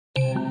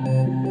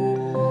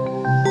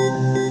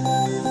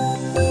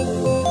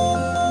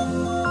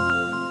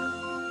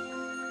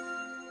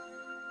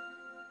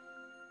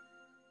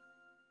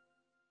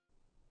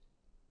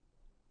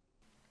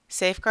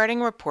Safeguarding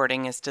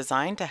reporting is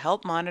designed to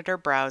help monitor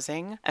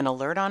browsing and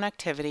alert on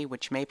activity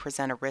which may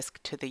present a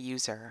risk to the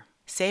user.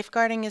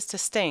 Safeguarding is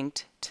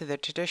distinct to the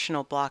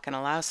traditional block and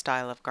allow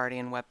style of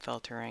Guardian web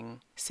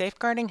filtering.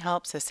 Safeguarding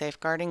helps a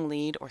safeguarding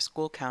lead or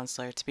school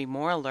counselor to be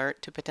more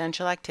alert to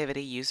potential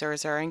activity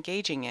users are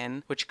engaging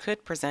in which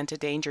could present a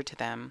danger to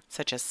them,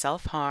 such as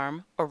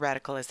self-harm or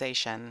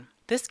radicalization.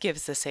 This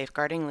gives the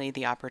safeguarding lead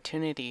the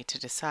opportunity to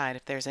decide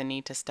if there's a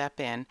need to step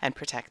in and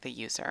protect the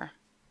user.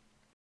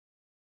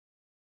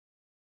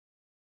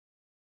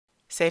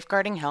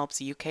 Safeguarding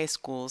helps UK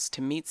schools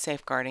to meet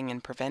safeguarding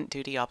and prevent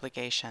duty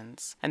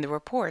obligations, and the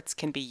reports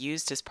can be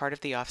used as part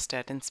of the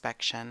Ofsted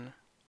inspection.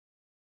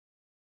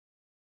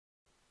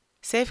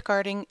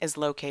 Safeguarding is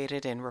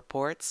located in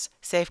Reports,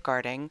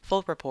 Safeguarding,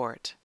 Full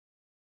Report.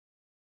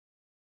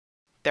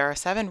 There are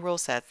 7 rule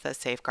sets that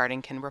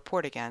safeguarding can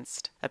report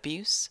against: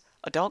 abuse,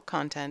 adult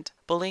content,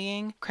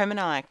 bullying,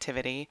 criminal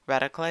activity,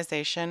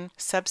 radicalization,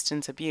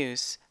 substance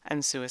abuse,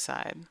 and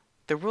suicide.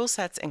 The rule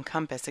sets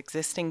encompass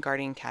existing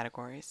Guardian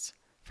categories.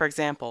 For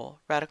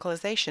example,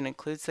 radicalization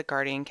includes the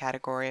Guardian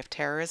category of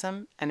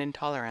terrorism and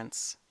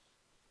intolerance.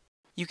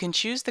 You can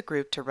choose the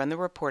group to run the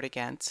report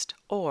against,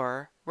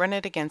 or run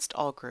it against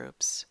all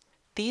groups.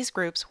 These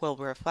groups will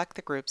reflect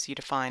the groups you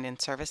define in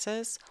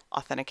Services,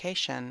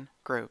 Authentication,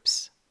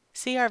 Groups.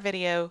 See our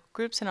video,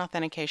 Groups and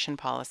Authentication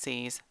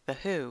Policies, the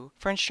WHO,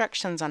 for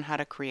instructions on how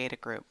to create a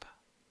group.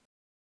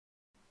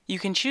 You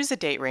can choose a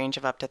date range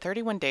of up to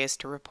 31 days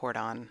to report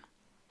on.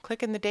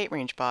 Click in the date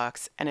range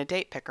box and a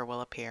date picker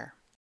will appear.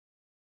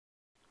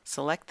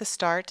 Select the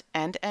start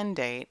and end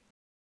date,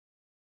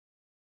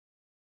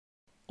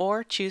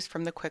 or choose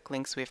from the quick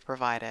links we've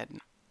provided.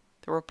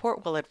 The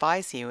report will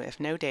advise you if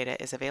no data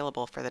is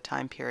available for the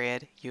time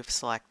period you've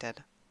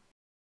selected.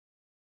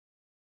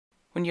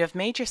 When you have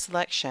made your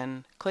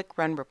selection, click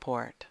Run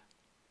Report.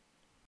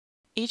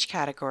 Each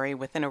category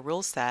within a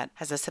rule set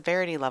has a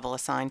severity level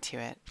assigned to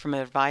it, from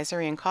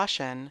advisory and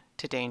caution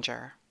to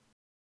danger.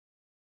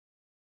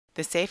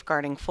 The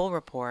Safeguarding Full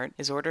Report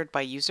is ordered by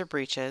user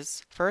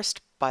breaches,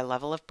 first by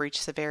level of breach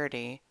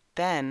severity,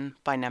 then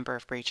by number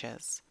of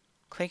breaches.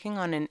 Clicking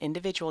on an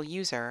individual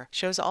user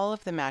shows all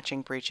of the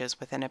matching breaches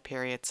within a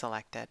period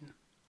selected.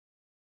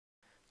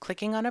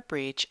 Clicking on a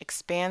breach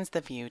expands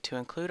the view to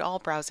include all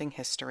browsing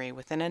history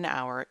within an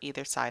hour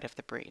either side of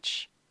the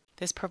breach.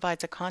 This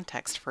provides a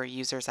context for a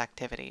user's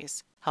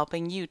activities,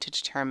 helping you to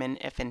determine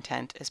if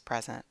intent is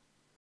present.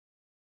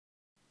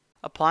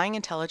 Applying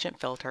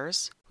intelligent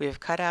filters, we have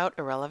cut out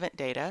irrelevant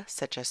data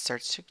such as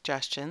search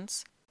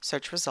suggestions,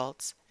 search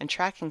results, and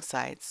tracking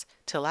sites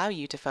to allow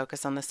you to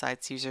focus on the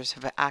sites users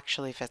have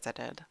actually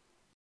visited.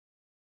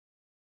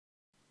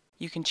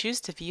 You can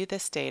choose to view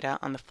this data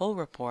on the full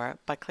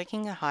report by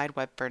clicking the Hide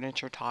Web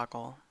Furniture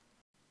toggle.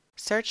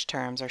 Search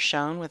terms are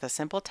shown with a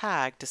simple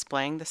tag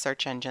displaying the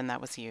search engine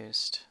that was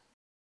used.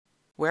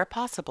 Where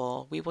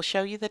possible, we will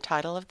show you the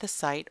title of the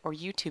site or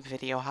YouTube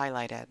video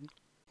highlighted.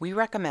 We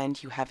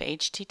recommend you have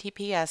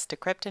HTTPS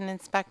Decrypt and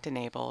Inspect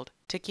enabled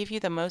to give you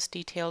the most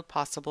detailed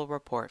possible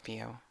report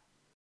view.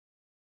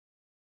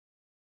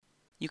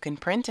 You can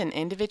print an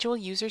individual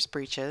user's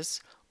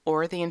breaches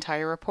or the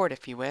entire report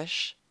if you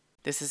wish.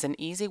 This is an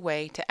easy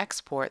way to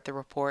export the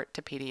report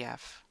to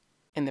PDF.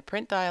 In the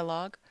print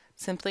dialog,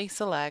 simply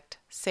select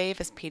Save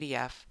as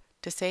PDF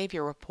to save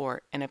your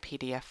report in a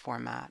PDF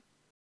format.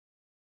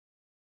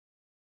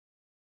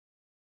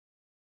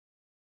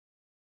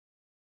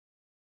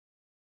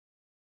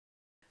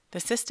 The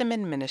system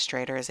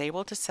administrator is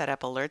able to set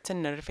up alerts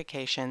and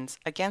notifications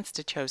against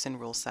a chosen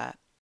rule set.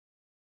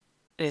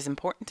 It is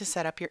important to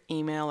set up your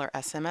email or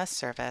SMS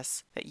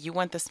service that you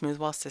want the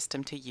Smoothwall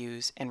system to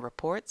use in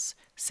Reports,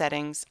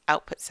 Settings,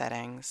 Output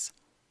Settings.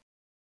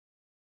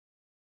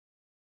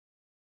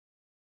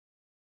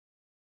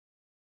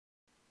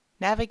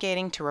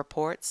 Navigating to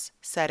Reports,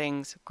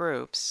 Settings,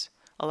 Groups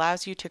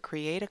allows you to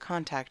create a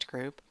contact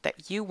group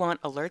that you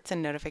want alerts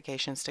and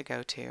notifications to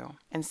go to,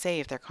 and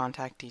save their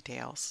contact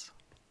details.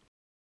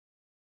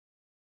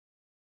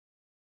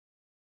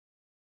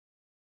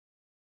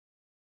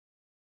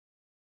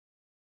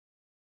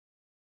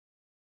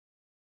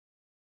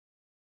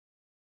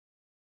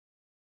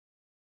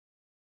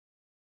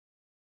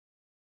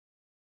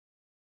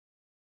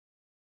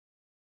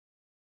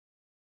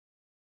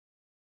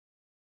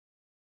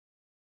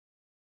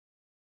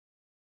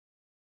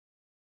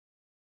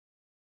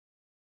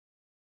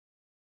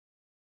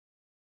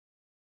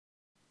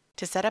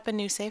 To set up a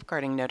new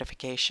safeguarding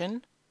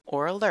notification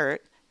or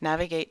alert,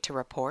 navigate to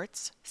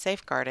Reports,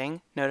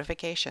 Safeguarding,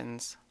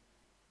 Notifications.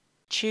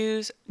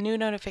 Choose New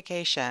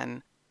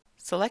Notification.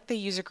 Select the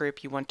user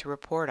group you want to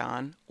report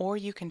on, or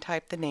you can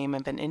type the name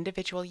of an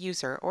individual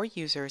user or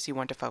users you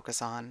want to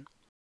focus on.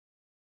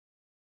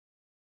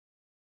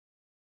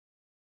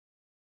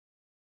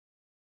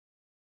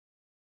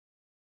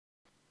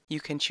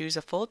 You can choose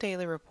a full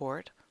daily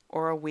report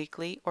or a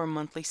weekly or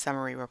monthly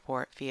summary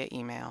report via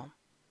email.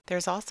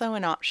 There's also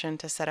an option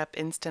to set up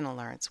instant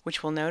alerts,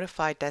 which will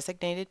notify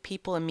designated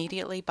people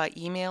immediately by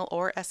email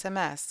or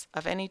SMS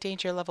of any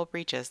danger level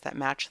breaches that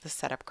match the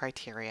setup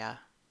criteria.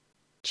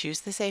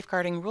 Choose the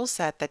safeguarding rule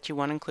set that you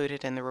want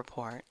included in the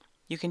report.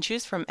 You can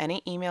choose from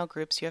any email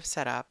groups you have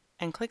set up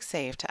and click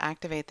Save to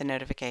activate the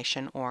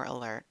notification or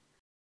alert.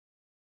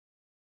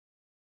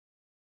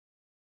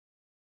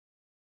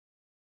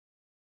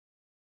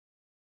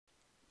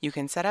 You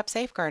can set up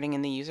safeguarding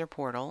in the user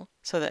portal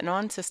so that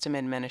non-system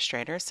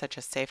administrators, such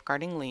as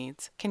safeguarding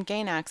leads, can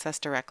gain access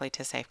directly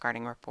to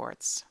safeguarding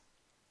reports.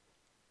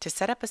 To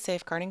set up a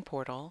safeguarding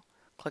portal,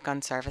 click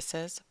on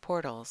Services,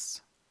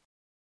 Portals.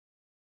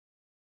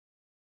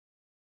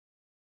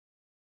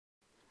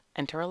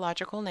 Enter a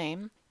logical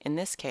name. In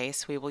this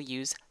case, we will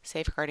use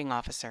Safeguarding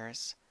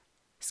Officers.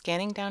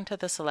 Scanning down to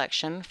the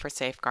selection for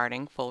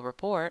Safeguarding Full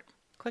Report,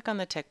 click on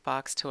the tick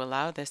box to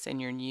allow this in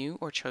your new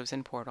or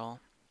chosen portal.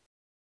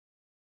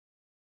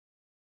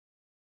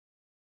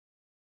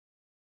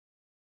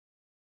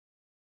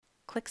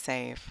 Click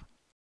Save.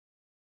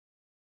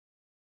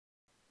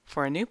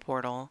 For a new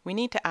portal, we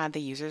need to add the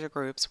users or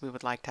groups we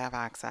would like to have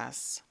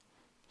access.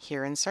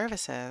 Here in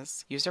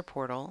Services, User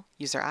Portal,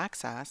 User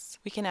Access,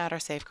 we can add our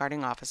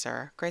Safeguarding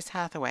Officer, Grace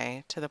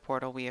Hathaway, to the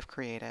portal we have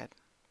created.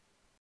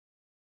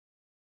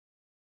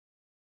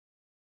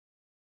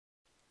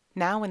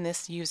 Now when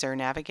this user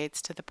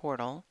navigates to the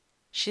portal,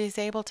 she is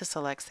able to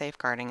select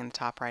Safeguarding in the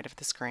top right of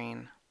the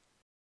screen.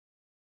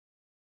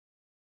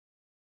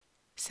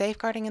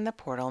 Safeguarding in the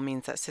portal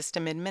means that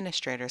system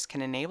administrators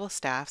can enable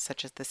staff,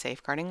 such as the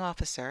Safeguarding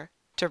Officer,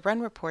 to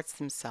run reports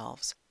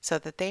themselves so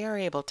that they are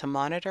able to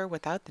monitor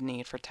without the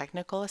need for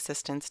technical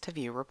assistance to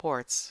view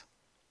reports.